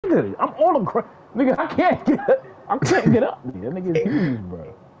nigga. I'm on the ground. Nigga, I can't get up. I can't get up. Nigga. That nigga is huge,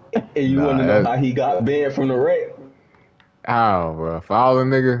 bro. And you want Nah, to know that, how he got banned from the wreck? how, bro? Fouling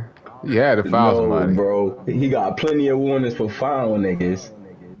nigga? You had to foul No, somebody. bro. He got plenty of warnings for fouling niggas,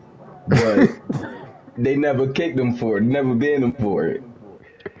 but they never kicked him for it. Never banned him for it.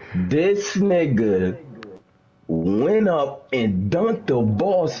 This nigga went up and dunked the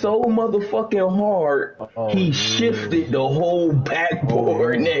ball so motherfucking hard, Oh, he yeah. shifted the whole Oh,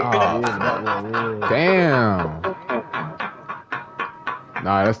 backboard, yeah. Oh, nigga. Yeah, that way, yeah. damn.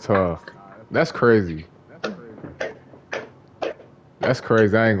 Nah, that's tough. That's crazy. That's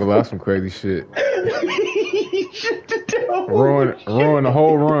crazy. I ain't gonna lie, that's some crazy shit. He shifted the whole Ruin the shit.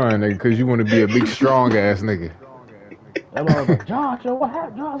 whole run, nigga, because you want to be a big, strong ass nigga. That man was like, Josh, yo, what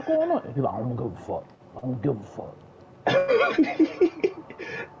happened? Josh, what's going on? He's like, I don't give a fuck. I don't give a fuck.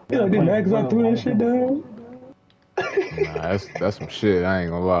 Yeah, Yeah, didn't playing for ask I real, but threw I that don't shit give a fuck. down. Nah, that's some shit. I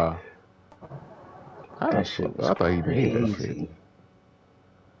ain't gonna lie. How the That fuck? shit was I thought he made that shit. crazy.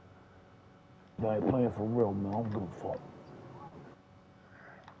 Like, playing for real, man. I don't give a fuck.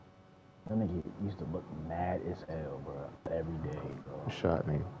 That nigga used to look mad as hell, bro. Every day, bro. Shot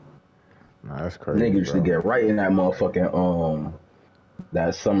me. Nah, that's Nigga crazy, used to bro. get right in that motherfucking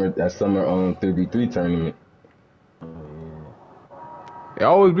that summer 33 tournament. It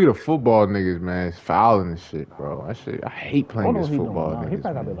always be the football niggas, man. It's fouling and shit, bro. That shit. I hate I playing don't know against what he doing football now. He niggas,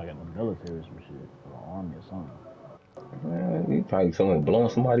 probably got to be man. like in the military or some shit, or the army or something. He probably someone blowing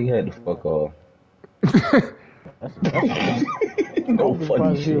somebody head the fuck off. That's funny. I No wouldn't be funny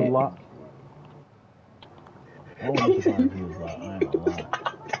surprised if he was shit. locked. I wouldn't be surprised if he was locked. I ain't gonna lie.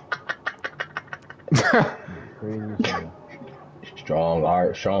 Nigga crazy as hell. Strong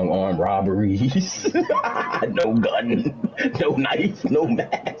arm robberies. No gun, no knife, no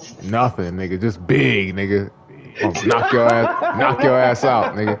mask. Nothing, nigga. Just big, nigga. Knock your ass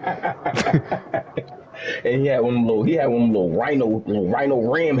out, nigga. And he had one of them little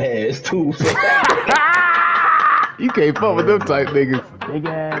rhino ram heads too. So You can't fuck with Yeah, them type bro. niggas. Big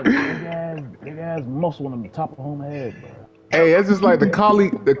ass muscle on the top of his head, bro. Hey, that's just like the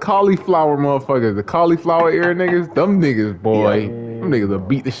cauliflower motherfuckers, the cauliflower ear niggas. Them niggas, boy, yep, them Yeah, niggas will bro.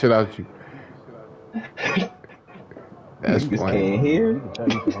 beat the shit out of you. Yeah, That's you can niggas tell. funny. can't You hear. can tell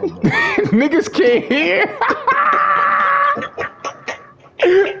he's a headbutt nigga. Niggas can't hear.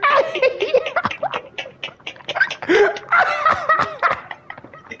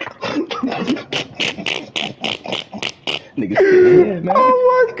 Niggas can't hear, man. Oh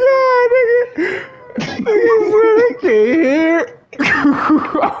my god, nigga. Niggas really can't hear.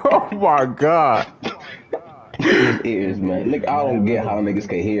 Oh my god. Niggas ears, man. Nigga, I don't Mad get how rhythm. niggas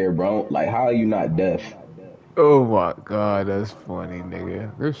can hear, bro. Like, how are you not deaf? Oh my god, that's funny,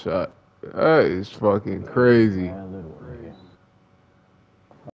 nigga. This shot. That is fucking crazy. Mad